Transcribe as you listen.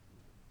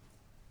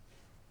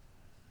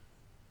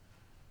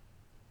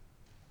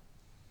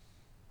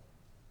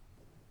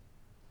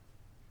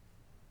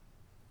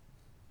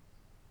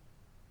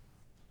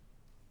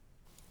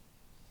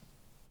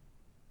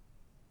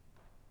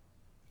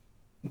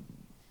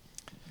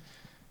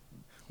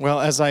Well,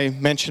 as I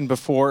mentioned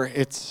before,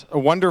 it's a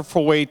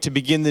wonderful way to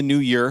begin the new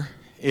year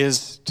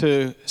is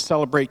to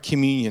celebrate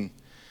communion.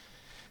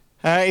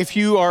 If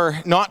you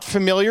are not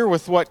familiar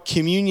with what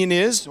communion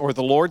is, or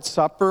the Lord's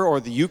Supper, or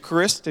the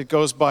Eucharist, it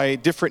goes by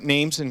different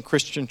names in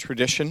Christian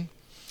tradition.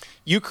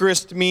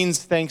 Eucharist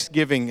means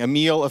thanksgiving, a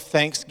meal of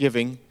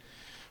thanksgiving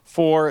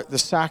for the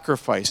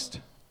sacrifice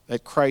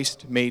that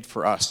Christ made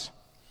for us.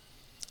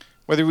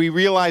 Whether we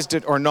realized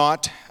it or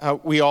not,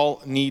 we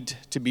all need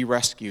to be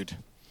rescued.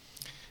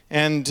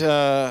 And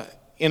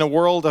in a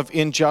world of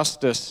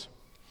injustice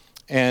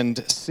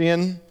and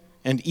sin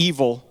and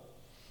evil,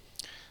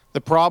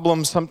 the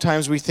problem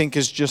sometimes we think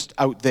is just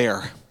out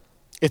there.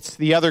 It's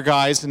the other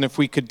guys, and if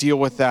we could deal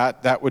with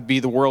that,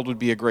 the world would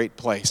be a great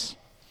place.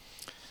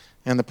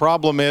 And the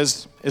problem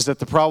is that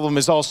the problem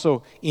is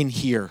also in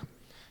here,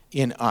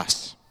 in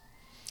us.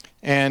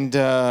 And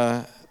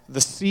the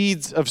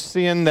seeds of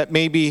sin that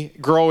maybe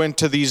grow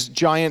into these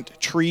giant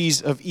trees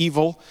of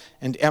evil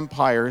and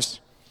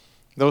empires,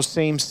 those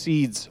same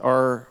seeds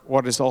are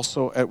what is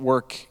also at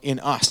work in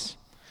us.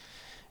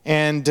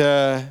 And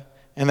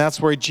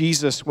that's where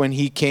Jesus, when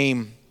he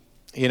came,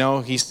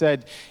 he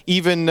said,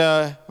 even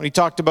when he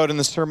talked about in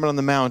the Sermon on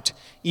the Mount,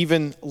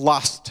 even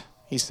lust,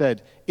 he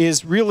said,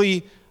 is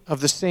really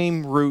of the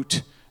same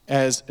root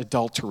as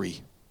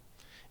adultery.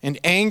 And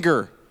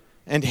anger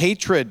and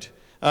hatred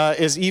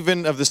is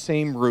even of the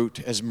same root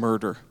as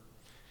murder.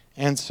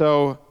 And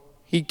so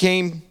he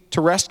came to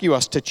rescue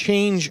us, to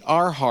change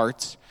our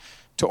hearts,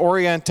 to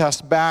orient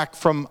us back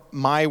from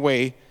my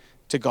way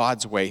to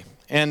God's way.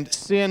 And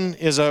sin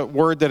is a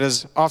word that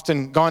has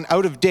often gone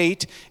out of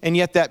date, and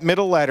yet that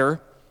middle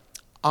letter,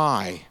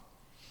 I,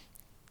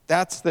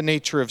 that's the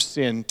nature of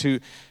sin, to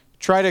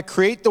try to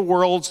create the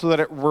world so that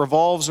it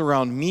revolves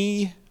around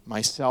me,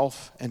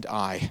 myself, and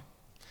I.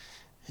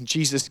 And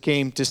Jesus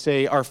came to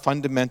say our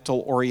fundamental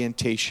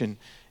orientation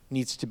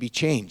needs to be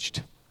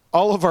changed.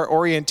 All of our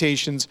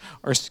orientations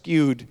are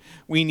skewed.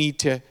 We need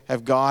to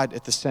have God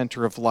at the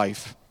center of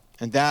life.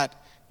 And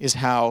that is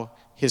how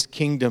his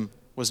kingdom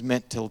was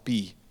meant to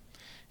be.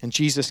 And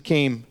Jesus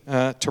came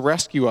to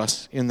rescue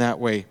us in that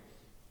way.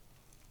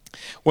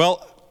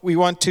 Well, we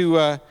want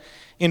to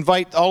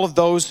invite all of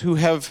those who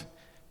have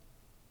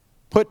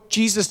put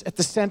Jesus at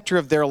the center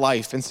of their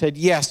life and said,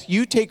 yes,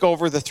 you take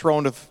over the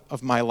throne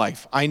of my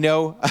life. I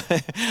know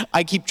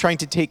I keep trying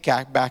to take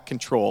back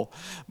control,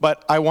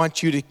 but I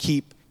want you to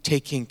keep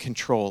taking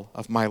control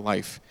of my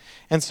life.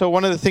 And so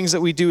one of the things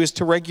that we do is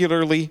to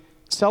regularly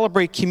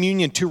celebrate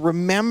communion, to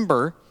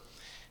remember.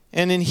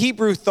 And in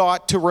Hebrew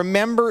thought, to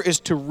remember is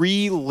to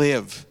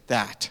relive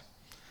that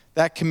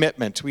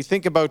commitment. We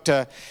think about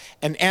an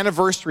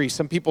anniversary.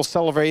 Some people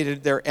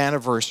celebrated their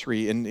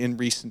anniversary in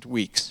recent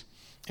weeks.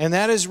 And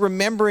that is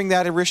remembering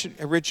that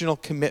original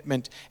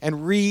commitment and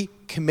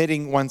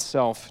recommitting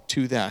oneself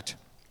to that.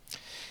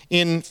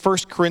 In 1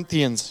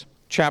 Corinthians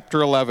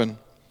chapter 11,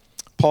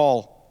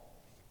 Paul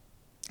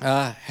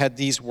had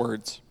these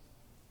words.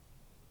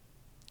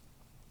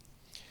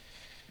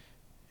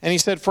 And he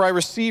said, "For I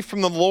received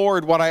from the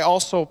Lord what I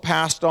also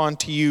passed on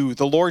to you.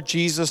 The Lord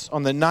Jesus,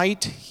 on the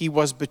night he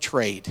was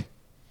betrayed,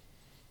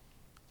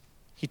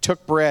 he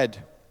took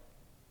bread.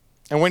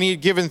 And when he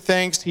had given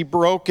thanks, he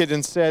broke it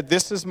and said,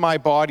 'This is my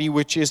body,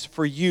 which is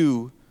for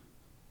you.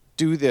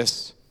 Do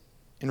this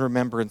in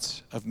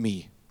remembrance of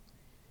me.'"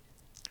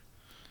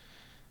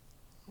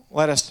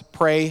 Let us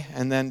pray,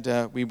 and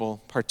then we will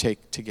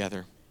partake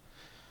together.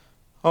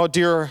 Oh,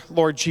 dear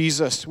Lord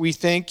Jesus, we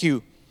thank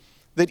you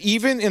that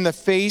even in the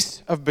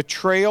face of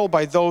betrayal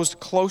by those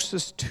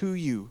closest to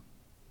you,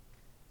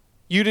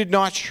 you did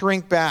not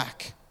shrink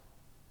back.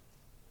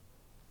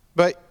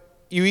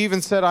 But you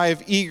even said, "I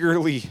have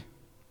eagerly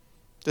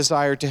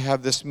desired to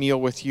have this meal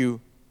with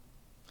you,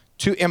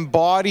 to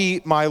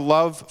embody my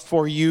love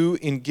for you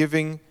in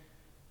giving.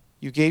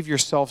 You gave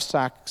yourself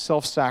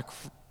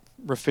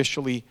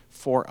self-sacrificially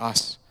for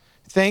us."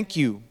 Thank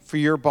you for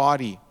your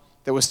body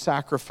that was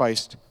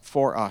sacrificed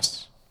for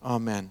us.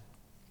 Amen.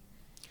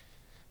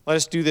 Let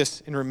us do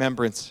this in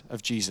remembrance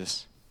of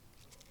Jesus.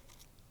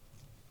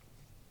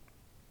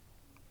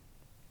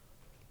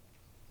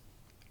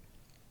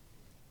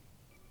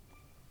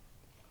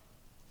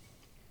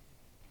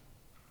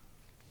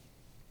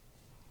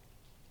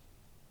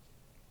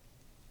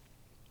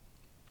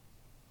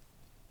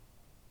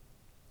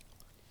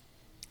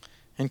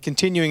 And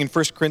continuing in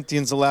 1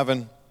 Corinthians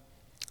 11,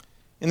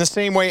 in the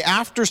same way,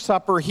 after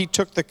supper, he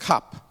took the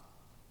cup,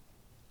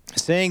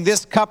 saying,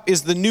 "This cup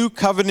is the new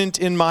covenant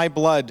in my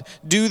blood.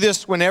 Do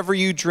this whenever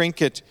you drink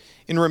it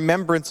in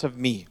remembrance of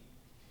me.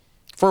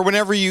 For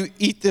whenever you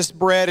eat this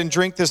bread and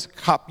drink this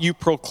cup, you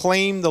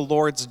proclaim the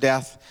Lord's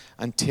death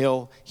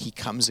until he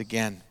comes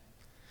again."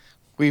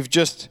 We've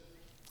just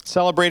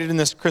celebrated in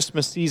this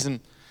Christmas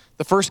season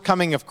the first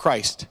coming of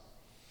Christ,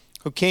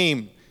 who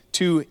came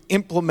to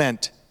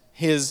implement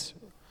his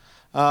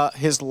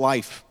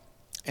life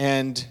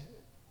and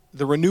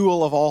the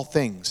renewal of all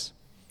things.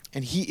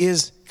 And he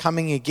is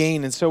coming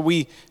again. And so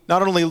we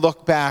not only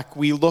look back,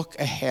 we look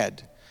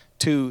ahead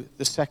to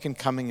the second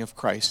coming of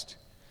Christ.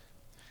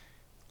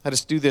 Let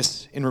us do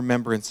this in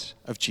remembrance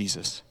of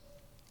Jesus.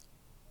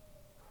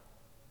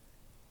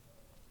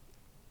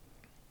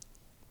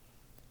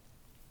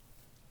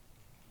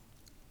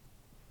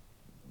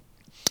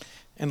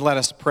 And let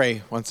us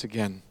pray once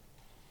again.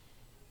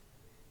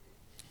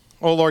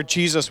 Oh Lord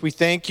Jesus, we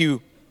thank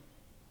you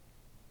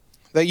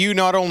that you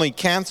not only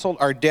canceled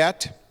our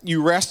debt,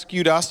 you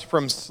rescued us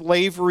from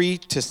slavery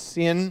to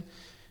sin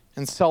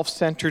and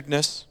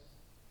self-centeredness,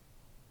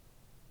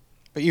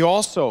 but you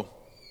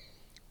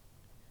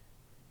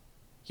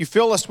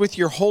fill us with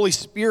your Holy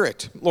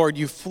Spirit, Lord.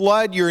 You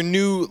flood your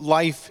new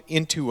life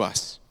into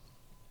us.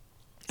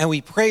 And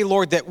we pray,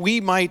 Lord, that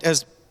we might,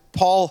 as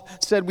Paul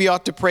said we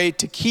ought to pray,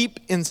 to keep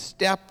in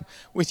step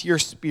with your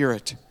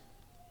Spirit.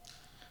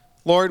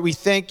 Lord, we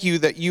thank you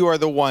that you are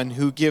the one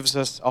who gives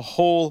us a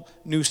whole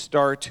new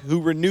start, who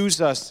renews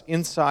us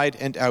inside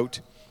and out.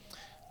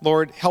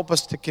 Lord, help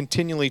us to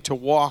continually to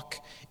walk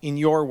in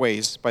your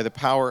ways by the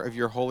power of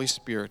your Holy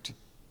Spirit.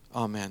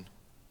 Amen.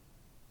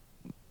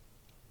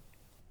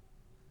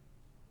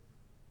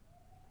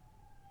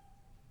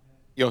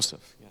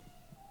 Joseph.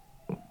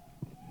 Yeah.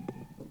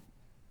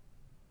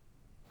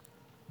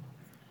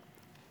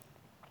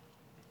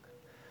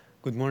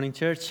 Good morning,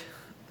 church.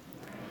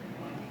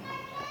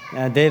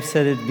 Dave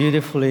said it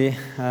beautifully.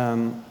 I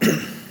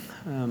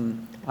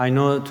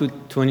know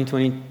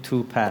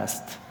 2022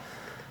 passed,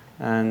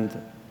 and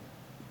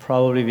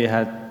probably we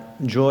had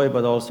joy,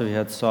 but also we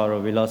had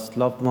sorrow. We lost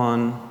loved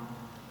one.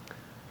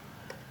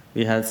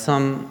 We had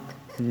some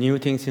new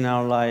things in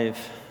our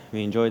life.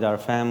 We enjoyed our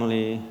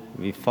family.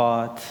 We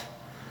fought.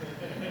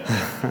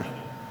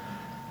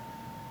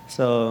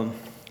 So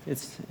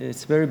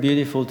it's very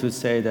beautiful to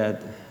say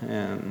that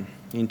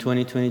in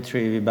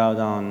 2023 we bowed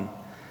down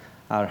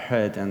our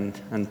head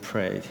and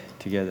prayed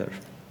together.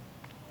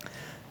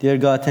 Dear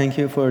God, thank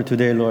you for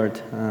today, Lord.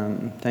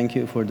 Thank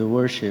you for the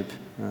worship,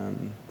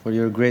 for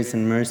your grace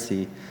and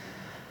mercy,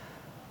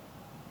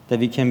 that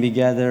we can be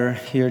gathered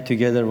here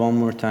together one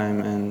more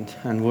time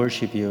and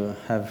worship you,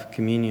 have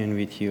communion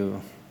with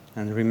you,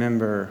 and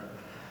remember,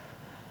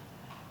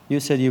 you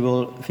said you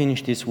will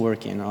finish this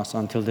work in us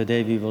until the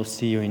day we will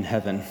see you in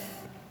heaven.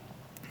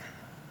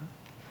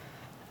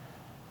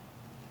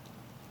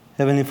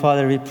 Heavenly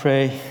Father, we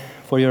pray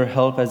for your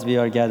help as we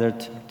are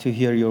gathered to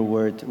hear your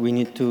word. We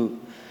need to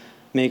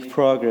make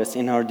progress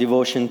in our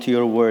devotion to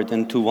your word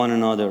and to one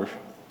another.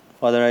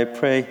 Father, I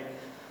pray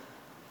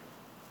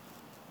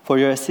for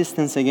your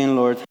assistance again,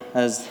 Lord,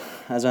 as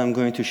I'm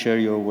going to share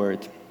your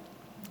word.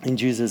 In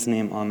Jesus'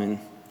 name, amen.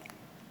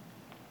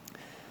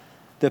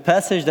 The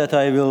passage that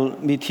I will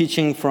be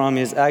teaching from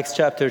is Acts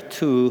chapter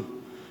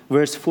 2,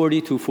 verse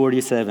 40 to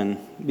 47.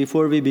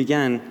 Before we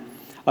begin,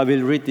 I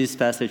will read this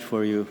passage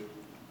for you.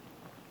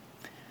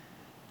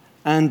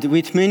 And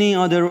with many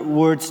other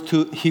words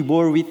he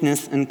bore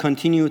witness and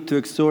continued to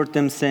exhort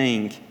them,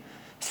 saying,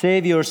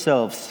 "Save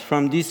yourselves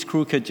from this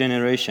crooked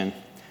generation."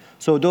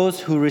 So those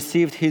who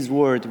received his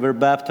word were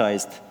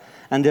baptized,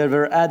 and there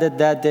were added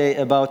that day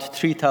about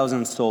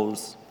 3,000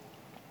 souls.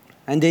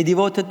 And they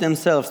devoted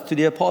themselves to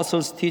the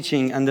apostles'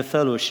 teaching and the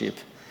fellowship,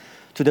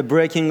 to the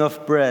breaking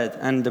of bread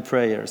and the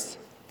prayers.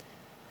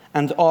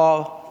 And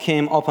awe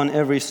came upon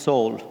every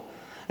soul,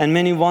 and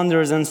many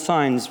wonders and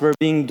signs were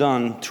being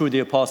done through the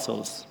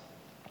apostles.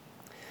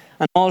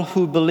 And all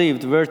who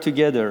believed were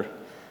together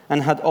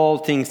and had all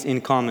things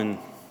in common.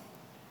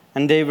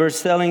 And they were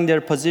selling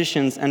their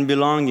possessions and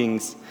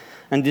belongings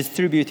and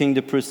distributing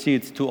the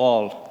proceeds to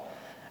all,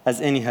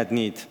 as any had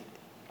need.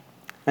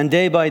 And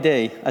day by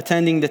day,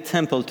 attending the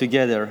temple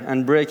together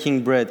and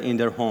breaking bread in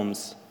their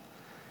homes.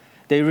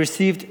 They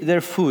received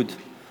their food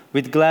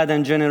with glad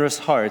and generous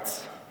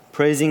hearts,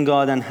 praising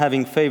God and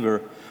having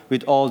favor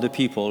with all the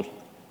people.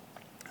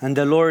 And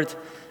the Lord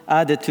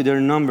added to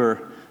their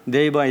number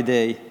day by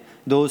day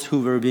those who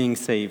were being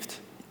saved.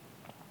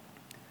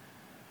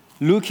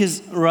 Luke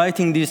is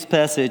writing this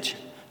passage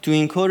to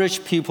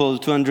encourage people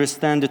to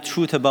understand the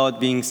truth about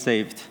being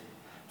saved.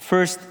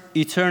 First,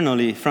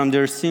 eternally from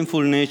their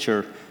sinful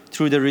nature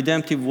through the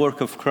redemptive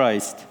work of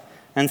Christ,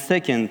 and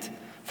second,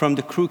 from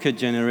the crooked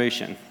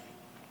generation.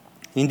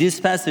 In this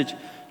passage,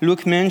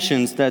 Luke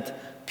mentions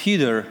that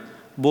Peter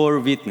bore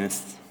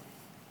witness.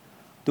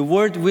 The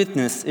word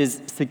witness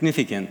is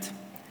significant.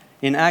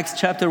 In Acts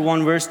chapter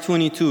 1, verse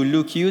 22,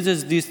 Luke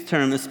uses this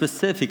term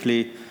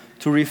specifically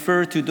to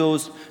refer to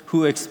those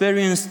who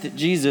experienced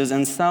Jesus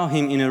and saw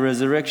him in a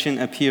resurrection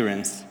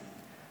appearance.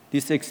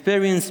 This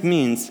experience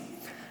means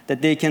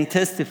that they can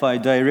testify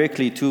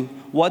directly to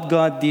what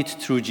God did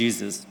through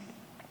Jesus.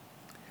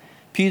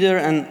 Peter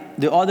and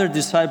the other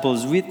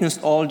disciples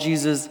witnessed all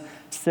Jesus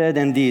said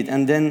and did,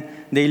 and then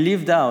they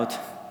lived out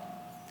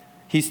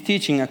his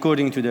teaching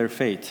according to their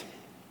faith.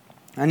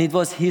 And it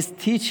was his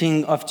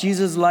teaching of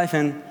Jesus' life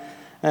and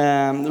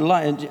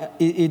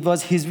it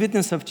was his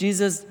witness of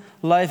Jesus'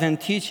 life and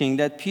teaching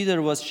that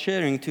Peter was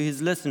sharing to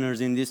his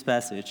listeners in this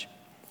passage,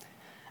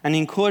 and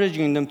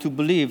encouraging them to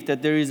believe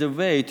that there is a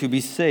way to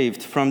be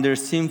saved from their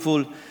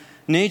sinful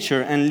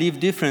nature and live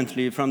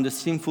differently from the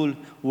sinful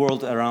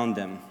world around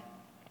them.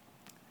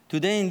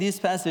 Today in this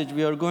passage,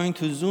 we are going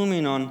to zoom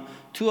in on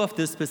two of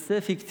the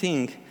specific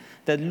things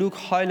that Luke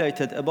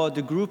highlighted about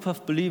the group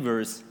of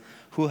believers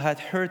who had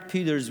heard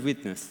Peter's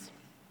witness.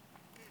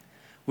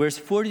 Verse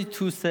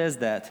 42 says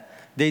that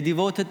they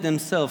devoted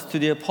themselves to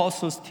the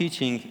apostles'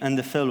 teaching and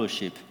the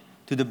fellowship,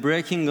 to the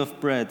breaking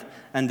of bread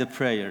and the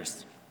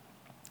prayers.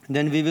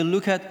 Then we will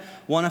look at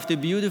one of the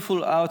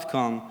beautiful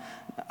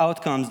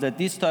outcomes that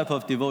this type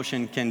of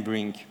devotion can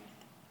bring.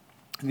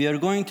 We are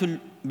going to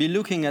be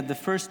looking at the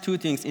first two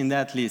things in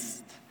that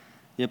list,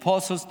 the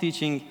apostles'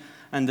 teaching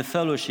and the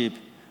fellowship,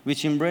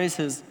 which embrace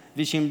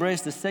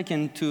the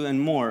second two and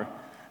more,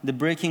 the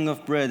breaking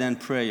of bread and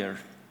prayer.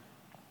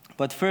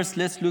 But first,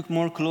 let's look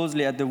more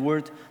closely at the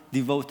word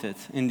devoted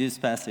in this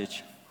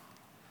passage.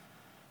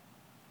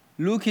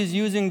 Luke is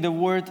using the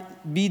word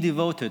be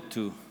devoted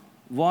to.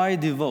 Why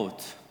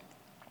devote?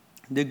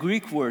 The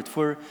Greek word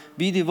for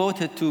be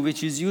devoted to,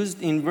 which is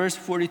used in verse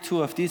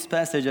 42 of this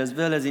passage as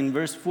well as in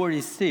verse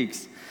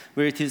 46,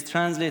 where it is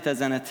translated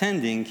as an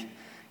attending,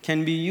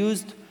 can be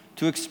used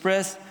to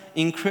express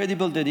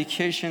incredible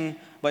dedication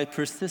by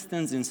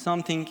persistence in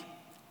something,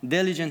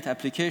 diligent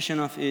application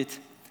of it,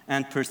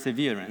 and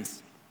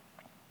perseverance.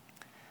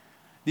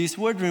 This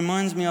word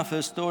reminds me of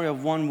a story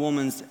of one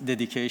woman's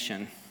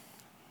dedication,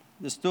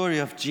 the story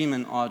of Jim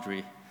and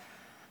Audrey.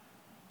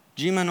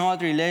 Jim and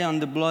Audrey lay on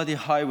the bloody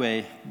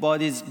highway,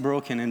 bodies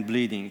broken and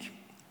bleeding,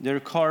 their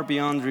car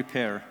beyond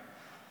repair.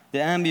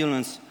 The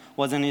ambulance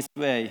was on its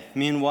way.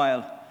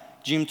 Meanwhile,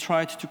 Jim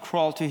tried to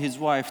crawl to his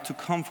wife to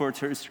comfort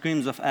her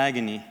screams of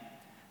agony,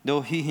 though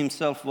he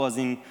himself was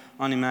in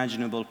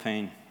unimaginable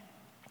pain.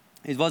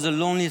 It was a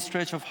lonely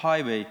stretch of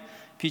highway,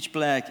 pitch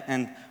black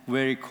and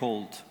very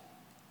cold.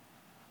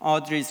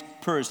 Audrey's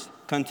purse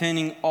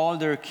containing all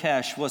their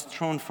cash was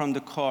thrown from the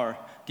car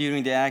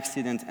during the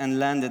accident and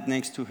landed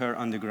next to her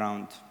on the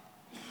ground.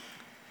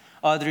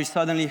 Audrey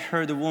suddenly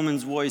heard a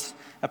woman's voice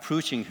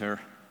approaching her.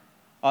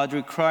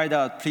 Audrey cried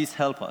out, "Please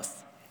help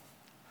us."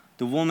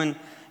 The woman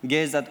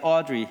gazed at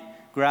Audrey,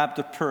 grabbed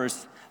the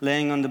purse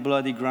laying on the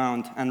bloody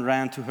ground, and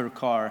ran to her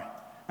car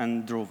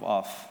and drove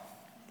off.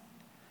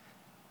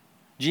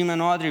 Jim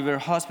and Audrey were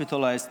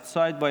hospitalized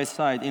side by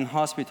side in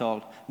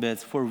hospital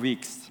beds for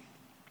weeks.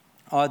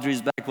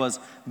 Audrey's back was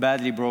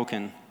badly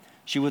broken.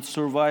 She would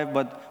survive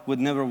but would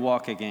never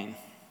walk again.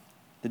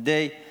 The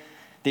day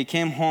they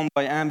came home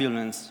by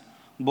ambulance,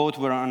 both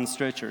were on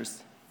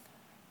stretchers.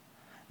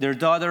 Their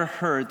daughter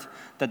heard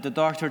that the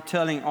doctor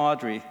telling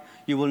Audrey,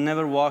 "You will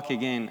never walk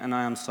again, and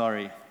I am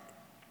sorry."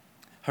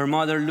 Her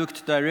mother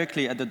looked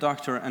directly at the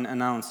doctor and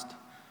announced,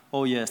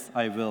 "Oh yes,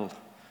 I will.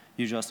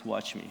 You just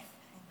watch me."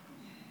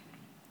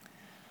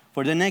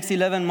 For the next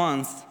 11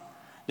 months,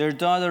 their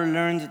daughter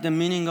learned the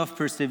meaning of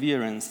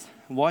perseverance,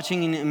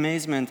 watching in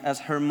amazement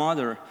as her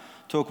mother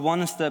took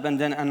one step and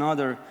then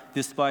another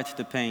despite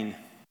the pain.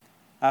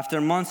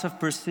 After months of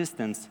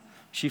persistence,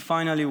 she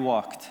finally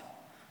walked.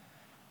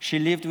 She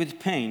lived with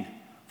pain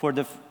for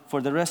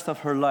the rest of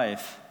her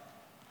life,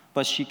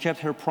 but she kept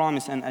her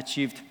promise and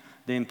achieved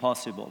the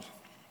impossible.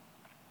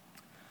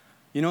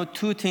 You know,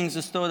 two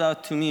things stood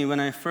out to me when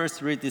I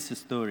first read this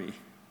story.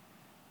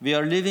 We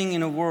are living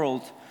in a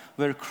world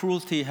where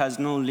cruelty has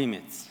no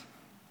limits.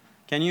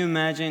 Can you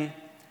imagine?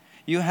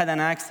 You had an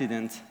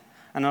accident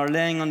and are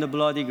laying on the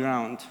bloody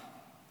ground,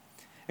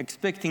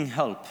 expecting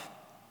help.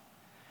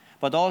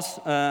 But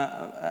also,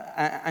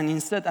 and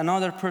instead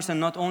another person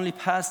not only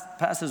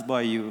passes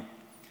by you,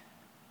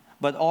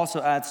 but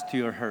also adds to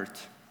your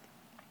hurt.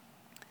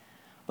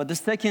 But the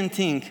second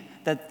thing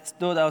that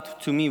stood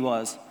out to me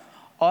was,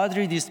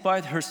 Audrey,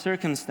 despite her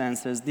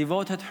circumstances,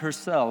 devoted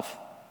herself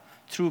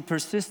through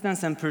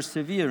persistence and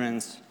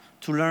perseverance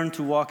to learn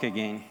to walk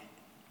again.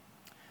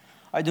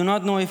 I do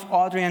not know if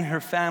Audrey and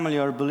her family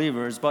are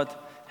believers,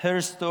 but her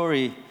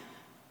story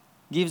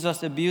gives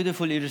us a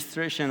beautiful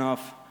illustration of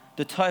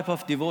the type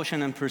of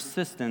devotion and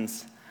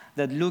persistence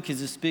that Luke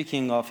is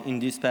speaking of in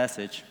this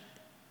passage.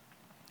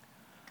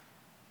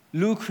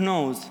 Luke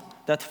knows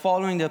that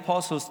following the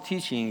apostles'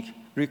 teaching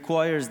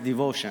requires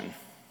devotion.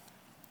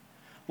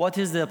 What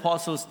is the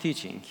apostles'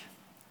 teaching?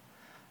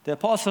 The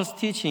apostles'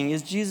 teaching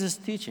is Jesus'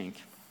 teaching.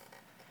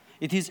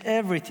 It is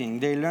everything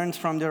they learned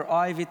from their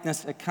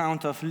eyewitness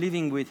account of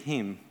living with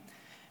him,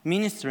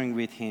 ministering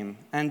with him,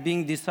 and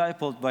being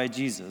discipled by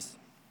Jesus.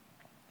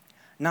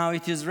 Now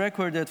it is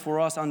recorded for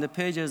us on the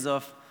pages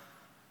of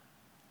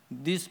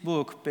this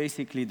book,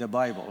 basically the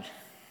Bible.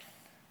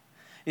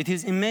 It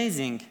is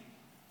amazing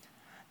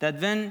that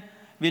when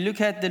we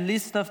look at the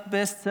list of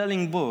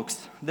best-selling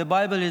books, the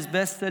Bible is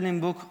best-selling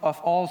book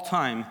of all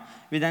time,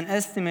 with an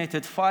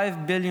estimated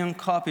 5 billion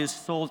copies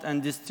sold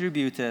and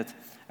distributed,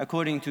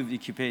 according to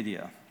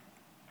Wikipedia.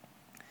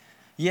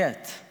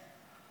 Yet,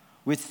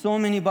 with so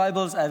many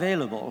Bibles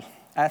available,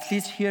 at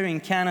least here in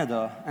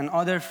Canada and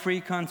other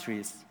free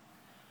countries,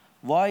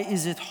 why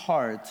is it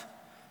hard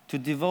to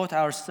devote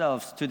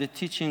ourselves to the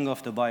teaching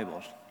of the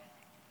Bible?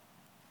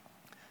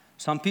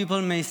 Some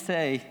people may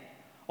say,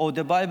 "Oh,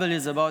 the Bible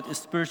is about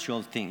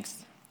spiritual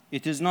things.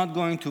 It is not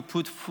going to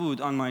put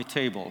food on my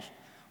table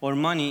or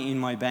money in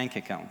my bank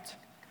account.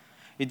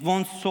 It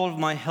won't solve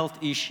my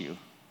health issue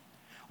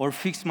or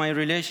fix my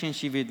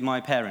relationship with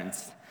my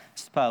parents,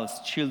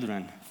 spouse,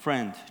 children,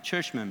 friend,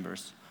 church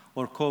members,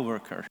 or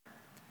coworker.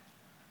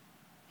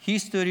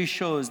 History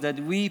shows that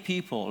we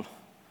people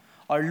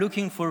are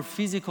looking for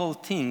physical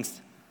things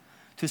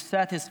to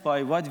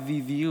satisfy what we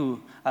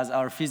view as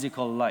our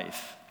physical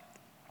life.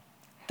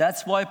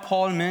 That's why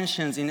Paul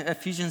mentions in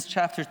Ephesians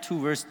chapter 2,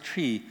 verse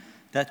 3,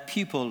 that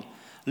people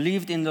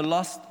lived in the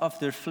lust of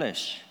their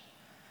flesh,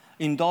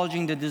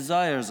 indulging the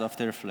desires of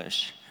their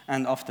flesh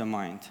and of the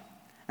mind.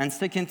 And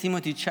 2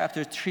 Timothy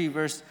chapter 3,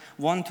 verse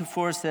 1 to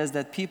 4 says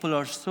that people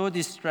are so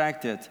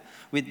distracted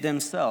with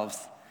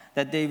themselves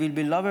that they will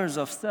be lovers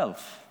of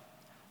self,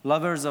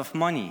 lovers of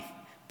money,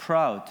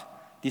 proud,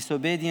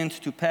 disobedient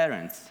to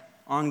parents,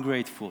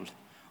 ungrateful,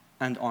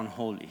 and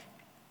unholy.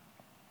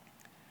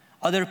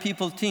 Other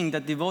people think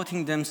that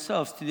devoting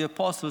themselves to the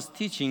apostles'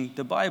 teaching,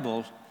 the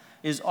Bible,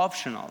 is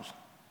optional.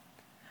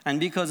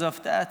 And because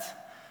of that,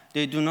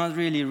 they do not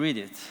really read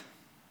it.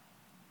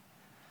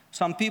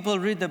 Some people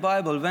read the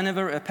Bible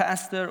whenever a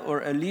pastor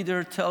or a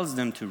leader tells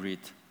them to read.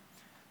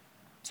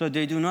 So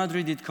they do not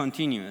read it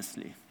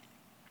continuously.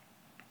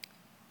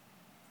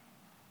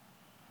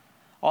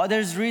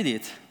 Others read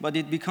it, but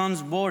it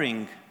becomes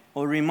boring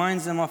or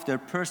reminds them of their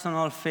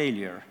personal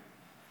failure.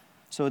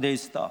 So they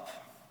stop.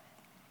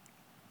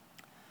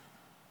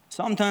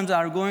 Sometimes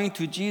our going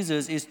to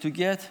Jesus is to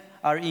get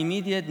our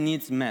immediate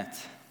needs met.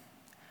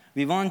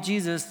 We want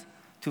Jesus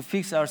to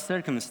fix our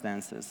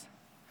circumstances,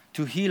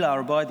 to heal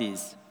our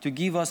bodies, to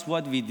give us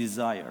what we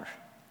desire.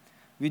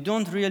 We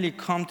don't really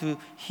come to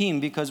Him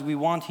because we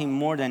want Him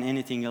more than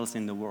anything else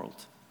in the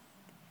world.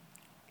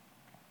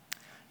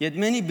 Yet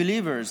many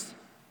believers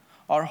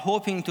are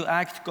hoping to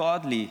act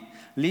godly,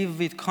 live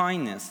with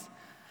kindness,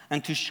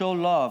 and to show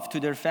love to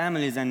their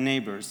families and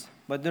neighbors.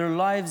 But their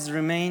lives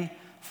remain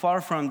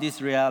far from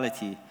this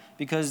reality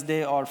because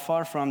they are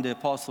far from the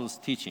apostles'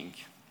 teaching.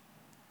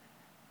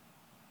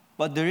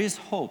 But there is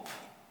hope.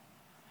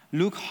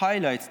 Luke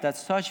highlights that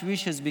such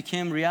wishes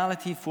became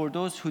reality for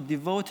those who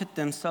devoted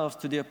themselves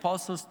to the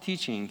apostles'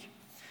 teaching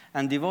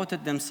and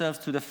devoted themselves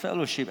to the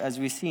fellowship, as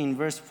we see in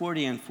verse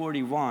 40 and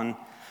 41,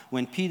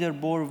 when Peter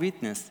bore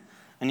witness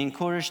and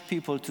encouraged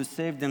people to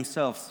save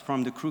themselves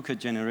from the crooked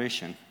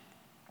generation.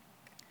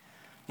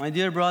 My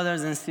dear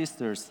brothers and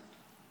sisters,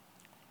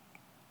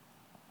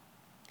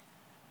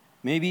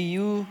 maybe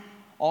you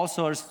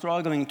also are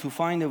struggling to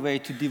find a way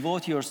to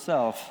devote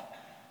yourself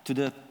to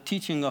the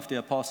teaching of the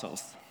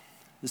apostles.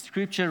 The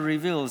scripture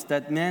reveals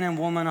that men and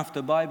women of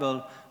the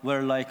Bible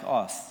were like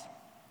us,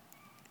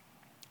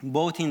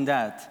 both in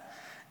that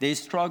they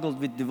struggled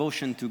with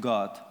devotion to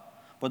God,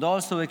 but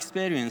also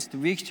experienced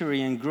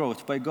victory and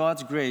growth by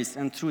God's grace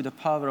and through the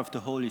power of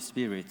the Holy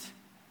Spirit.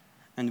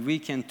 And we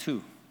can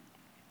too.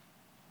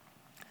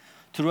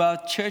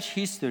 Throughout church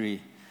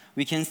history,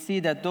 we can see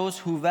that those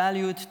who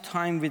valued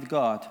time with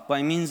God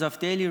by means of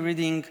daily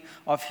reading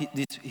of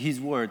His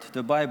Word,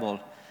 the Bible,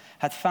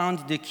 had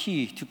found the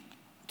key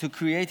to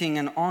creating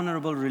an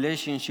honorable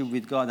relationship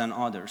with God and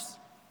others.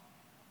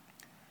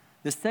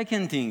 The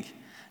second thing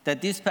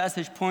that this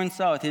passage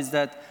points out is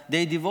that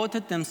they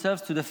devoted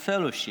themselves to the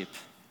fellowship.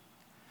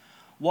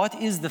 What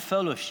is the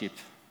fellowship?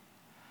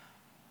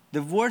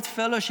 The word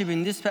fellowship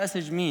in this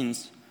passage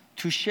means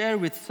to share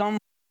with someone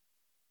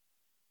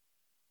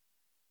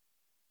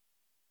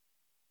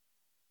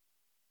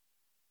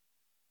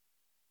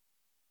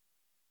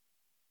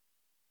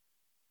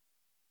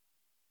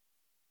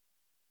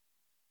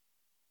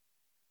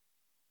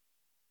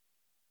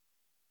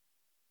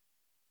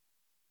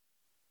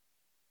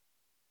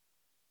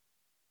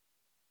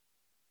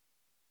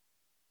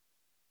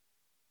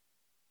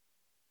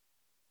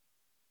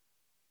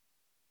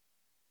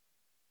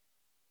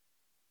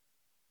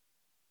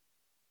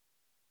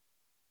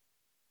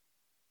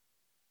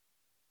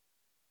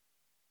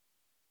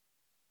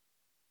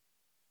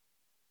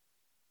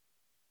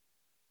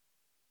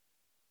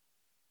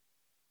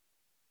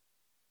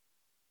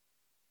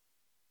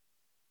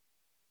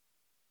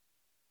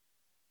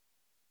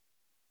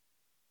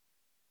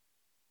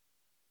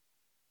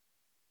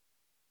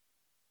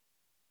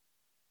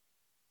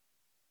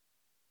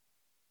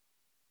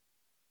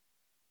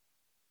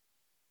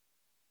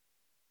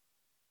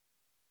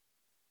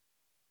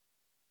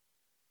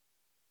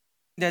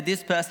that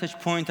this passage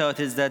points out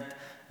is that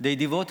they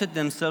devoted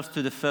themselves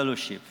to the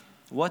fellowship.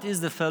 What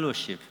is the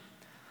fellowship?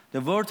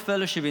 The word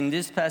fellowship in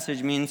this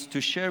passage means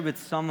to share with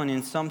someone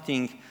in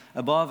something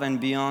above and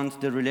beyond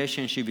the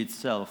relationship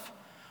itself,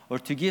 or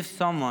to give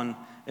someone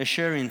a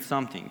share in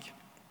something.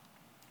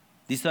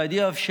 This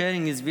idea of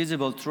sharing is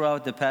visible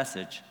throughout the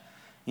passage.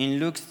 In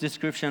Luke's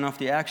description of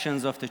the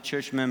actions of the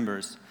church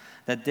members,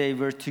 that they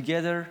were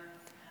together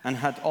and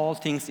had all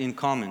things in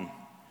common,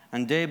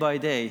 and day by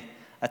day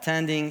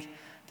attending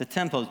the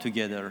temple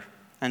together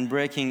and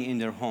breaking bread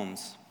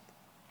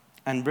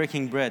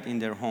in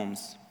their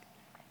homes.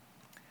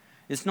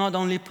 It's not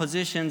only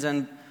positions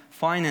and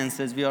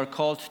finances we are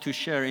called to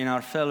share in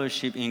our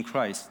fellowship in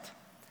Christ.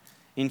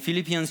 In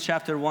Philippians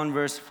chapter 1,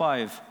 verse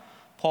 5,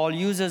 Paul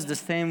uses the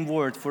same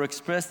word for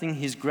expressing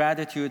his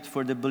gratitude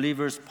for the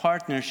believer's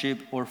partnership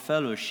or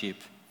fellowship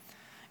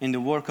in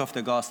the work of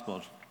the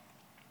gospel.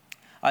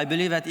 I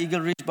believe at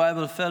Eagle Ridge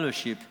Bible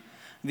Fellowship,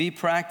 we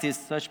practice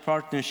such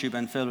partnership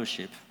and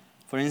fellowship.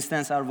 For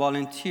instance, our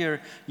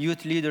volunteer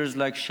youth leaders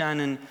like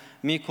Shannon,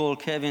 Mikol,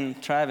 Kevin,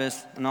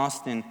 Travis, and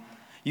Austin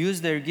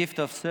use their gift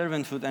of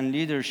servanthood and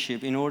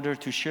leadership in order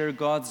to share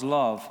God's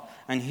love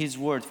and His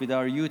word with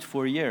our youth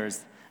for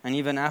years. And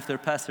even after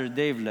Pastor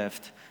Dave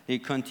left, they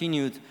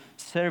continued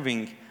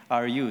serving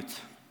our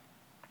youth.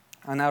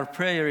 And our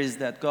prayer is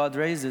that God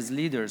raises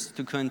leaders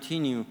to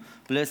continue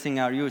blessing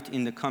our youth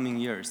in the coming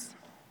years.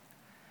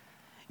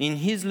 In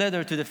his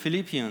letter to the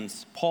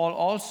Philippians, Paul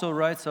also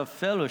writes of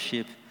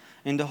fellowship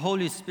in the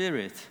Holy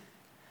Spirit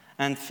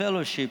and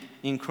fellowship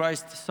in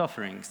Christ's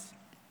sufferings.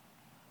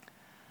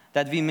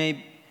 That we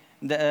may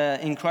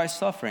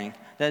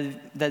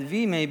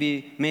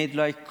be made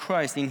like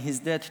Christ in his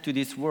death to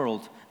this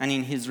world and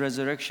in his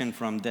resurrection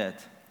from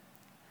death.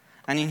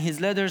 And in his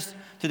letters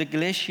to the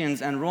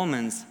Galatians and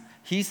Romans,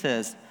 he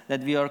says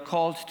that we are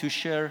called to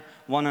share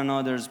one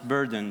another's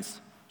burdens,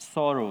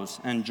 sorrows,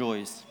 and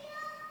joys.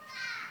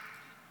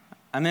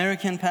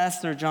 American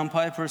pastor John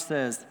Piper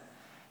says,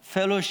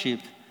 fellowship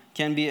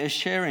can be a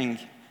sharing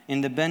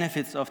in the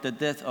benefits of the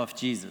death of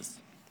Jesus.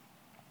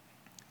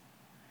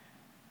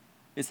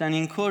 It's an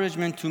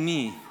encouragement to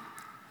me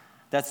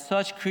that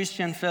such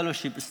Christian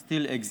fellowship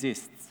still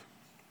exists.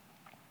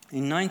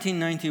 In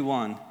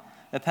 1991,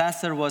 a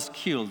pastor was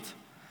killed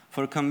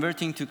for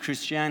converting to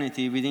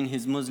Christianity within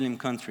his Muslim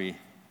country.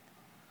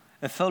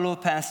 A fellow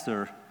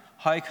pastor,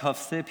 Haik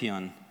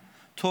Hovsepian,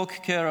 took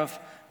care of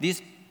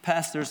this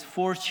pastor's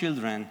 4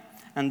 children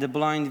and the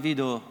blind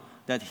widow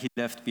that he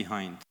left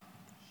behind.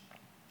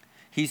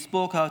 He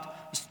spoke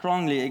out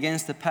strongly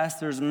against the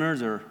pastor's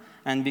murder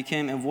and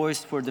became a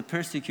voice for the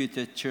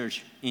persecuted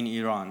church in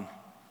Iran.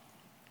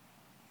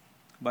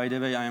 By the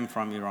way, I am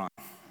from Iran.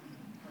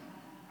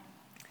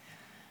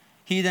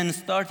 He then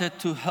started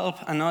to help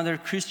another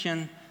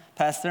Christian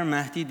pastor,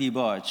 Mahdi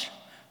Dibaj,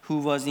 who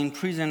was in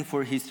prison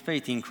for his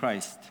faith in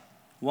Christ.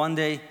 One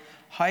day,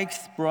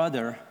 Haik's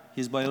brother,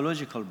 his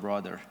biological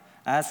brother,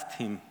 asked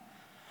him,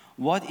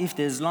 "What if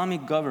the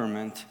Islamic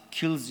government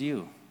kills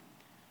you?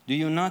 Do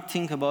you not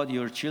think about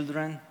your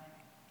children?"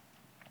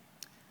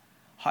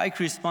 Haik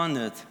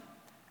responded,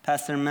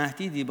 "Pastor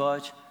Mahdi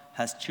Dibaj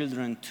has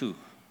children too."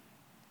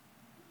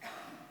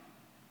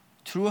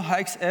 Through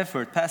Haik's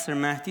effort, Pastor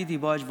Mahdi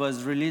Dibaj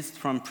was released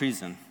from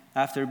prison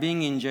after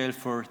being in jail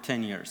for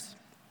 10 years.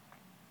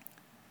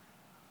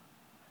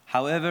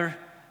 However,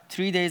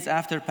 3 days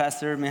after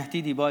Pastor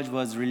Mahdi Dibaj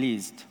was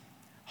released,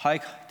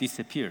 Haik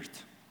disappeared.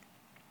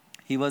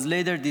 He was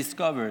later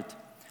discovered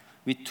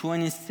with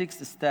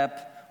 26 stab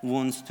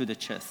wounds to the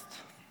chest.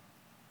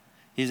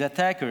 His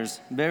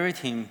attackers buried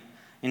him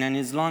in an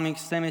Islamic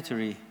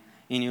cemetery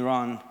in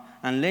Iran,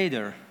 and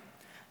later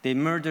they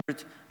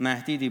murdered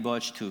Mahdi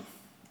Dibaj too.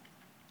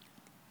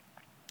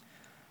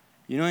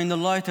 You know, in the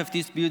light of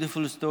this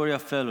beautiful story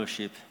of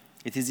fellowship,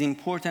 it is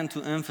important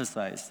to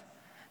emphasize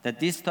that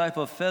this type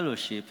of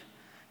fellowship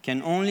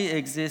can only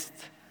exist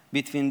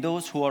between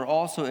those who are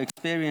also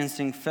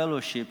experiencing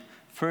fellowship,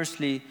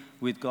 firstly,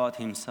 with God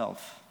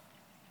Himself.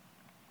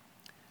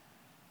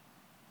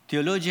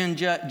 Theologian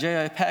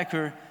J.I.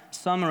 Packer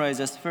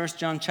summarizes 1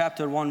 John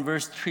chapter 1,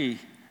 verse 3,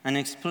 and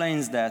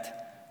explains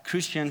that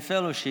Christian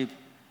fellowship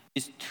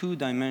is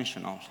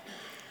two-dimensional,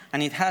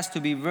 and it has to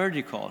be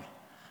vertical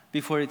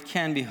before it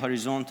can be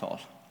horizontal.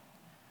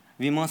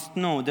 We must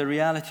know the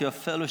reality of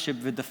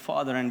fellowship with the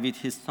Father and with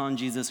His Son,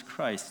 Jesus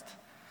Christ,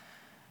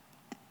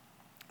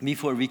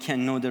 before we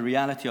can know the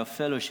reality of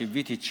fellowship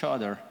with each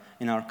other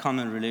in our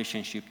common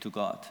relationship to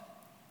God.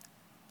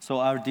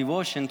 So our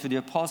devotion to the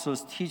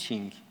Apostles'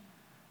 teaching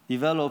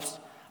develops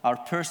our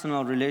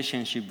personal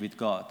relationship with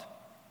God,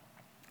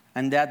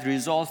 and that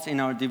results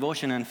in our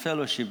devotion and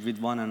fellowship with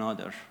one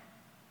another.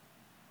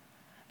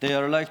 They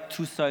are like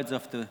two sides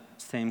of the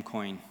same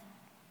coin.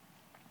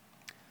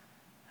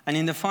 And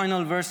in the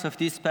final verse of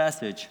this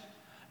passage,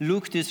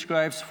 Luke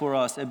describes for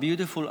us a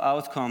beautiful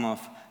outcome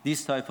of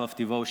this type of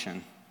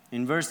devotion.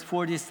 In verse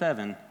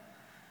 47,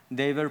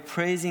 they were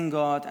praising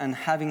God and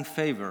having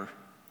favor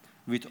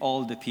with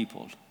all the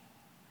people.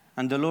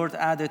 And the Lord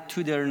added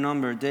to their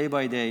number day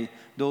by day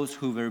those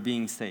who were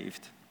being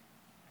saved.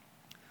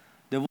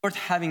 The word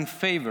having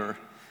favor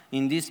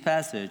in this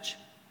passage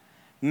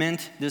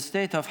meant the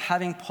state of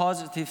having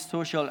positive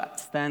social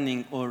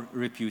standing or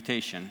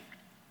reputation.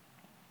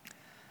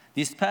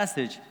 This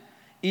passage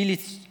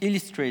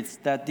illustrates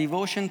that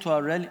devotion to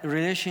our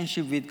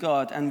relationship with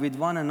God and with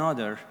one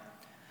another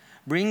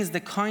brings the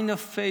kind of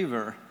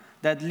favor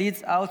that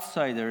leads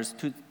outsiders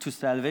to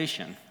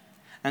salvation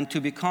and to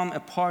become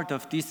a part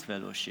of this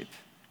fellowship.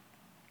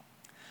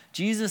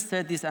 Jesus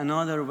said this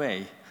another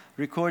way,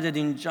 recorded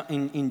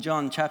in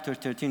John chapter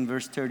 13,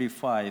 verse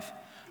 35.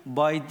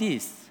 "By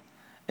this,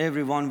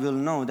 everyone will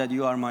know that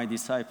you are my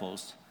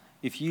disciples,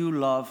 if you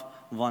love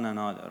one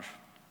another."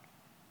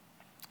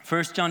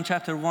 1 John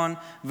chapter 1,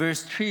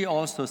 verse 3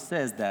 also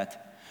says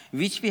that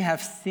which we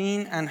have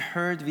seen and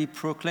heard we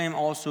proclaim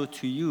also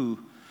to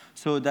you,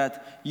 so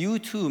that you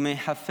too may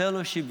have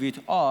fellowship with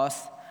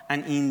us,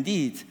 and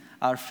indeed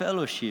our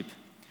fellowship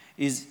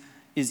is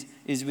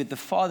with the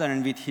Father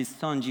and with his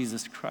Son,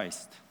 Jesus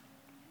Christ.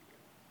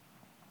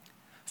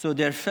 So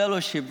their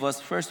fellowship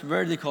was first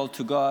vertical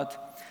to God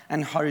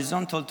and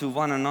horizontal to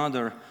one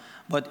another,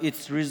 but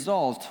its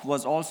result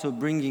was also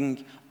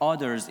bringing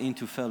others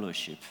into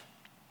fellowship.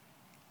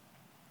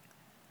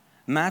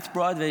 Matt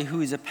Broadway,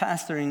 who is a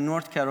pastor in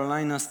North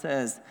Carolina,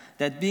 says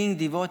that being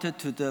devoted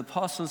to the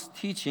apostles'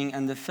 teaching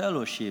and the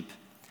fellowship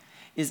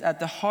is at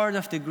the heart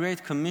of the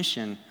Great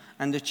Commission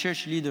and the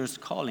church leaders'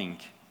 calling.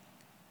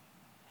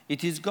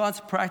 It is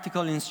God's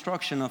practical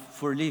instruction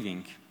for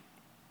living.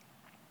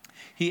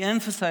 He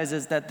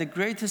emphasizes that the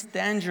greatest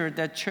danger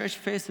that church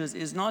faces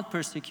is not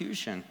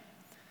persecution,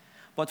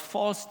 but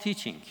false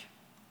teaching.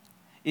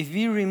 If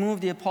we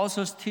remove the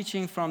apostles'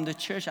 teaching from the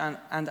church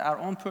and our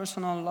own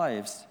personal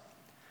lives,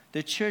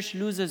 the church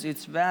loses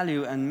its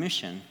value and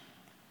mission.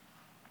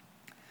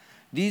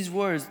 These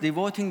words,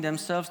 devoting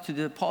themselves to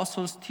the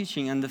apostles'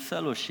 teaching and the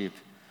fellowship,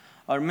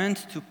 are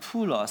meant to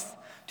pull us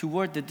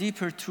toward the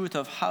deeper truth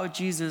of how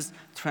Jesus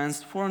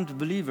transformed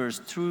believers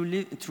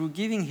through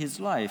giving his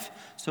life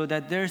so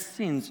that their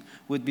sins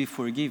would be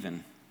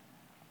forgiven.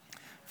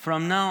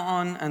 From now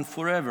on and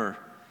forever,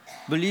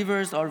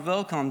 believers are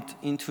welcomed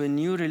into a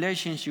new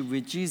relationship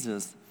with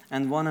Jesus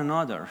and one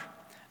another,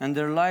 and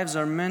their lives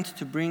are meant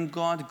to bring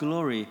God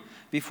glory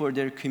before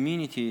their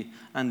community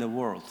and the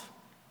world.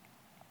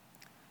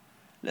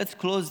 Let's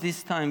close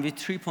this time with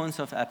 3 points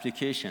of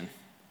application.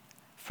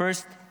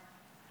 First,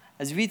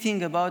 as we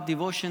think about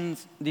devotion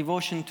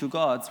to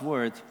God's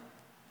Word,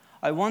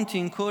 I want to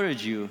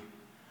encourage you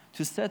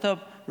to set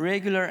up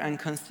regular and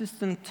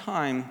consistent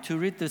time to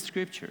read the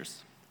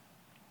Scriptures.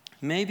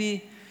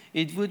 Maybe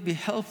it would be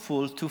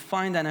helpful to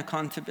find an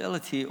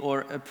accountability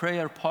or a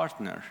prayer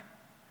partner,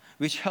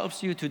 which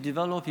helps you to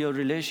develop your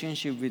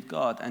relationship with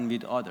God and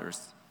with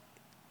others.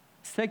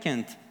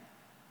 Second,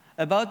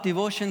 about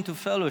devotion to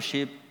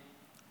fellowship,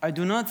 I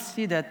do not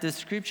see that the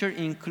Scripture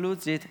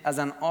includes it as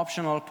an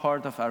optional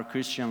part of our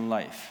Christian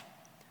life.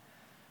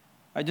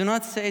 I do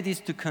not say this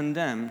to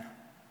condemn,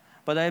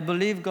 but I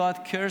believe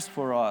God cares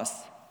for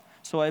us,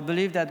 so I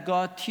believe that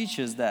God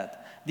teaches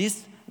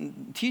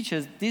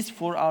this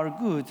for our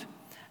good,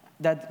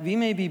 that we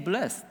may be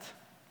blessed.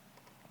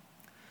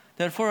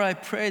 Therefore, I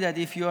pray that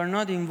if you are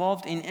not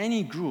involved in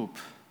any group,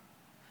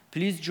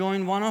 please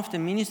join one of the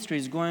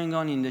ministries going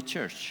on in the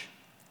church.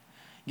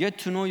 Get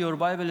to know your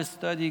Bible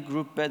study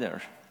group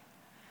better.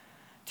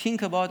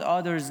 Think about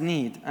others'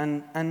 need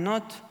and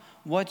not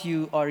what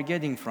you are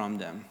getting from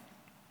them.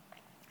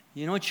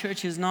 You know,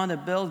 church is not a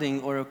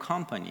building or a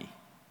company.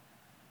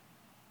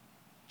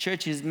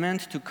 Church is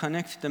meant to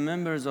connect the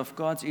members of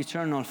God's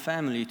eternal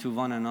family to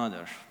one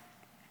another.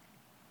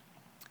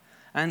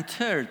 And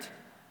third,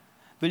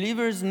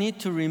 believers need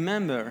to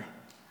remember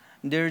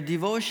their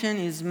devotion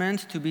is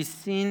meant to be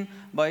seen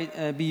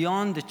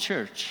beyond the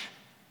church.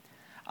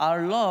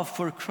 Our love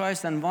for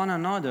Christ and one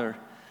another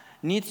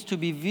needs to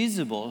be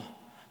visible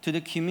to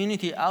the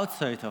community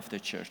outside of the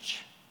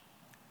church.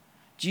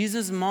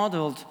 Jesus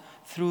modeled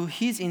through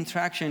his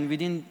interaction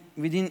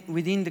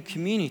within the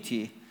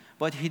community,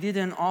 but he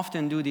didn't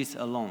often do this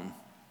alone.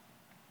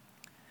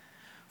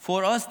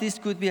 For us, this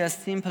could be as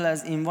simple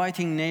as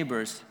inviting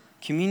neighbors,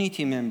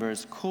 community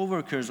members,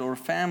 co-workers, or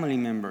family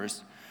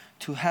members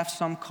to have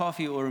some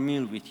coffee or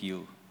meal with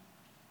you,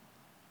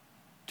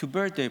 to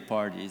birthday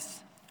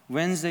parties,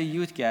 Wednesday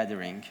youth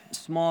gathering,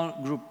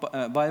 small group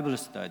Bible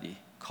study,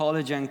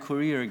 college and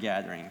career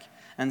gathering,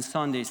 and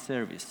Sunday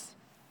service,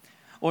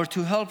 or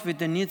to help with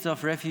the needs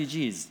of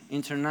refugees,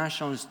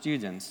 international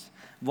students,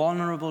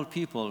 vulnerable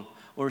people,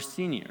 or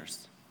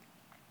seniors.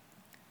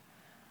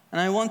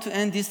 And I want to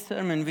end this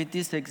sermon with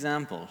this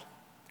example.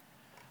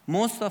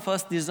 Most of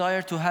us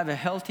desire to have a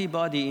healthy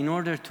body in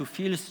order to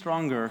feel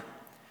stronger,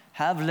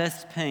 have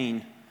less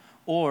pain,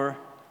 or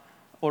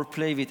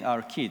play with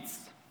our kids.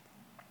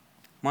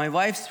 My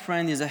wife's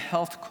friend is a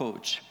health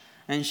coach,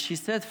 and she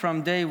said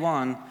from day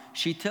one,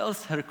 she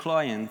tells her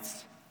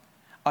clients,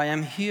 I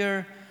am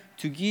here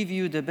to give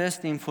you the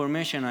best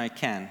information I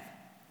can,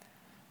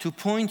 to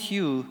point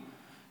you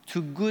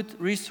to good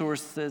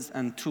resources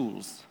and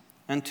tools,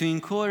 and to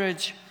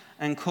encourage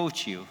and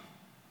coach you.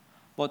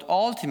 But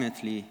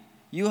ultimately,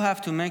 you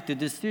have to make the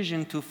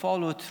decision to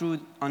follow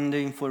through on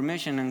the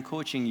information and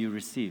coaching you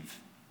receive.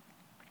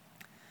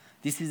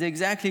 This is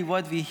exactly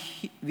what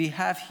we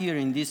have here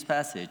in this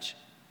passage.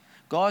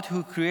 God,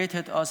 who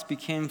created us,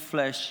 became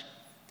flesh,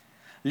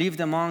 lived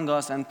among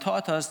us, and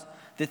taught us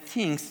the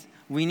things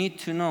we need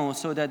to know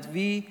so that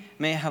we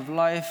may have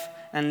life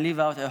and live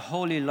out a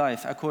holy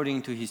life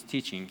according to his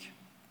teaching.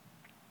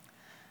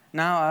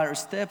 Now our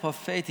step of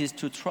faith is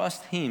to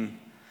trust him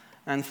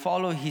and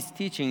follow his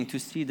teaching to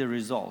see the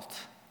result.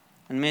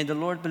 And may the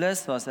Lord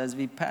bless us as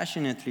we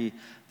passionately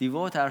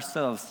devote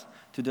ourselves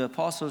to the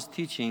apostles'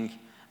 teaching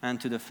and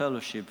to the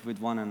fellowship with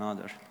one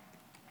another.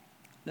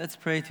 Let's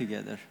pray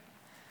together.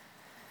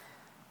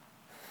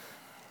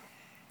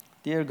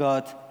 Dear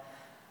God,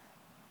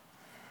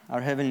 our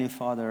Heavenly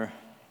Father,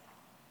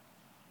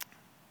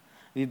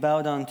 we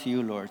bow down to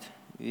you, Lord.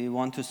 We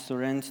want to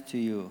surrender to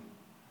you.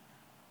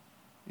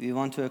 We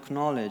want to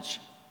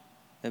acknowledge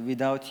that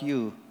without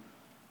you,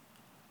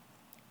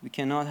 we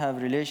cannot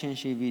have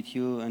relationship with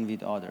you and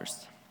with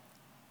others.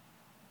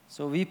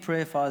 So we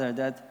pray, Father,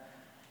 that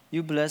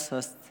you bless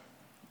us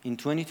in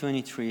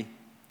 2023,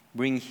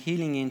 bring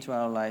healing into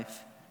our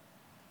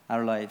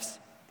lives.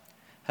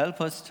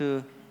 Help us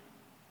to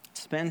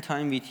spend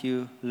time with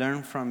you,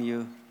 learn from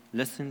you,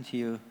 listen to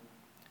you,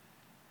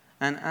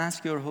 and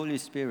ask your Holy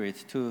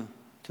Spirit to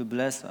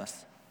bless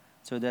us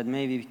so that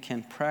maybe we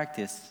can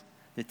practice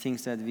the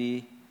things that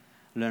we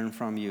learn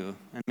from you.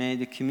 And may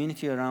the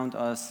community around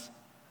us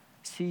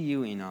see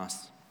you in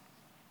us,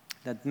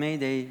 that may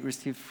they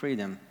receive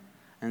freedom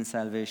and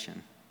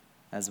salvation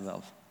as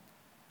well.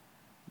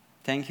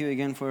 Thank you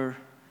again for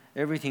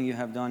everything you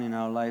have done in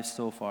our lives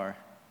so far.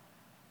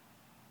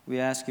 We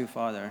ask you,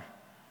 Father,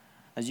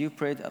 as you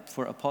prayed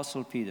for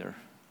Apostle Peter,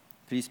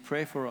 please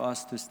pray for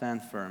us to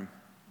stand firm.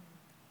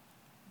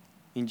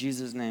 In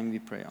Jesus' name we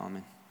pray,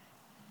 amen.